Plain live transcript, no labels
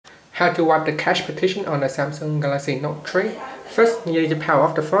How to wipe the cache partition on the Samsung Galaxy Note 3. First, you need to power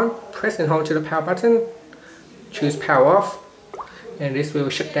off the phone. Press and hold to the power button. Choose power off, and this will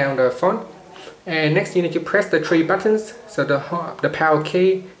shut down the phone. And next, you need to press the three buttons. So the power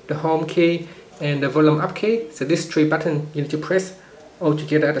key, the home key, and the volume up key. So these three buttons you need to press all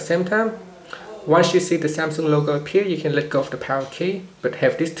together at the same time. Once you see the Samsung logo appear, you can let go of the power key, but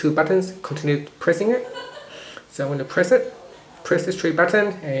have these two buttons, continue pressing it. So I'm going to press it. Press this three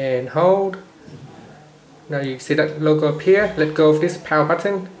button and hold. Now you see that logo appear. Let go of this power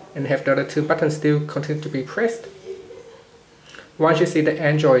button and have the other two buttons still continue to be pressed. Once you see the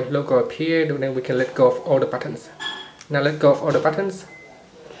Android logo appear, then we can let go of all the buttons. Now let go of all the buttons,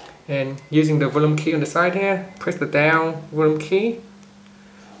 and using the volume key on the side here, press the down volume key,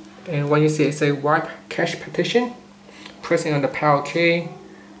 and when you see it say wipe cache partition, pressing on the power key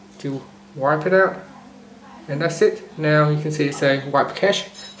to wipe it out. And that's it. Now you can see it say wipe cache,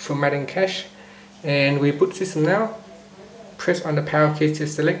 formatting cache, and we boot system now. Press on the power key to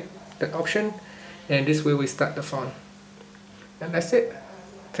select that option, and this will restart the phone. And that's it.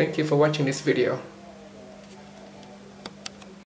 Thank you for watching this video.